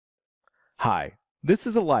Hi, this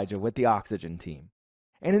is Elijah with the Oxygen team.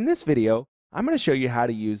 And in this video, I'm going to show you how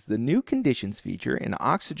to use the new conditions feature in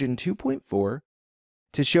Oxygen 2.4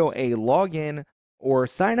 to show a login or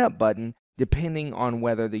sign up button depending on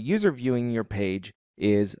whether the user viewing your page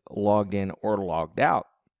is logged in or logged out.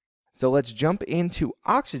 So let's jump into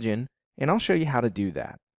Oxygen and I'll show you how to do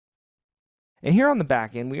that. And here on the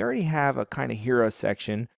back end, we already have a kind of hero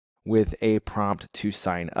section with a prompt to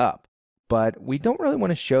sign up. But we don't really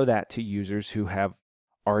want to show that to users who have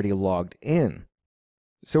already logged in.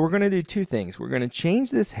 So we're going to do two things. We're going to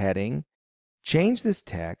change this heading, change this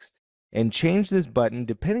text, and change this button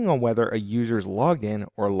depending on whether a user is logged in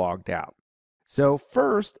or logged out. So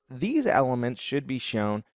first, these elements should be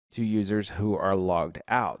shown to users who are logged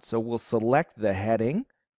out. So we'll select the heading.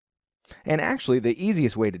 And actually, the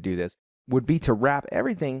easiest way to do this would be to wrap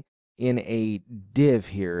everything in a div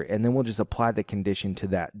here, and then we'll just apply the condition to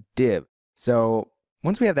that div. So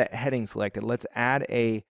once we have that heading selected, let's add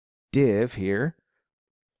a div here,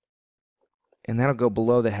 and that'll go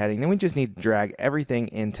below the heading. Then we just need to drag everything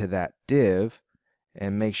into that div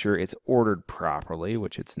and make sure it's ordered properly,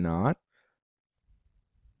 which it's not.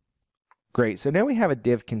 Great, so now we have a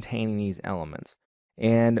div containing these elements,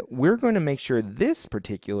 and we're going to make sure this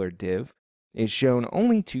particular div is shown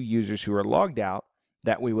only to users who are logged out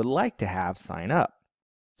that we would like to have sign up.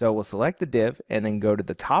 So we'll select the div and then go to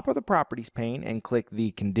the top of the properties pane and click the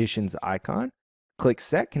conditions icon. Click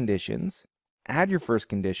set conditions, add your first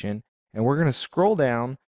condition, and we're going to scroll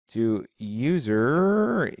down to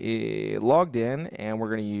user logged in, and we're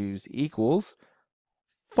going to use equals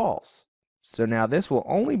false. So now this will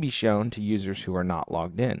only be shown to users who are not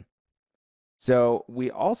logged in. So we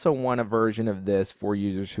also want a version of this for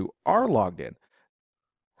users who are logged in.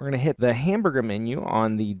 We're going to hit the hamburger menu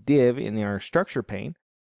on the div in our structure pane,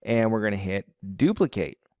 and we're going to hit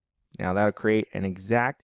duplicate. Now that'll create an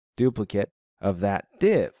exact duplicate of that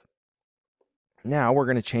div. Now we're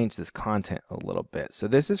going to change this content a little bit. So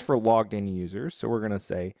this is for logged in users. So we're going to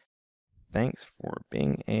say, thanks for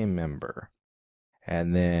being a member.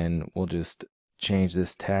 And then we'll just change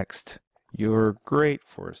this text. You're great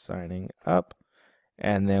for signing up.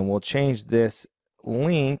 And then we'll change this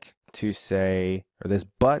link to say, or this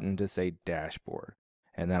button to say dashboard.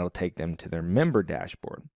 And that'll take them to their member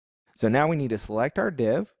dashboard. So now we need to select our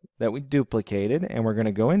div that we duplicated, and we're going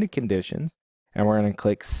to go into conditions, and we're going to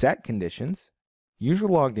click set conditions, user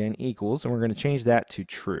logged in equals, and we're going to change that to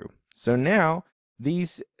true. So now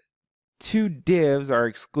these two divs are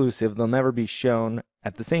exclusive. They'll never be shown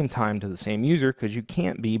at the same time to the same user because you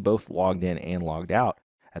can't be both logged in and logged out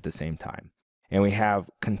at the same time. And we have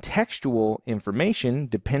contextual information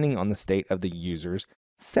depending on the state of the user's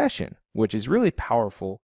session, which is really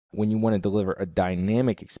powerful when you want to deliver a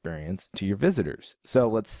dynamic experience to your visitors. So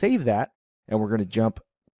let's save that, and we're going to jump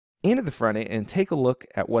into the front end and take a look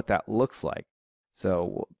at what that looks like. So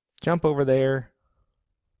we'll jump over there.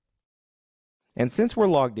 And since we're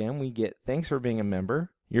logged in, we get thanks for being a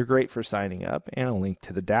member, you're great for signing up, and a link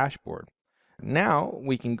to the dashboard. Now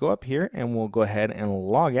we can go up here and we'll go ahead and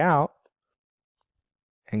log out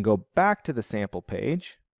and go back to the sample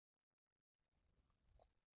page.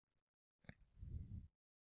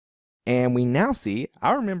 And we now see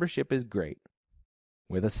our membership is great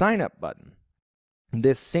with a sign up button.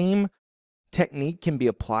 This same technique can be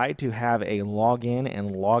applied to have a login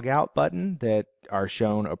and log out button that are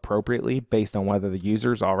shown appropriately based on whether the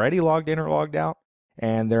user is already logged in or logged out.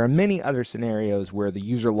 And there are many other scenarios where the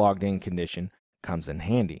user logged in condition comes in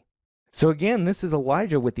handy. So again, this is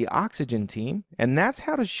Elijah with the Oxygen team, and that's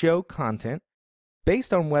how to show content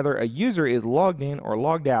based on whether a user is logged in or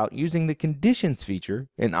logged out using the conditions feature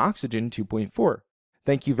in Oxygen 2.4.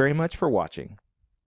 Thank you very much for watching.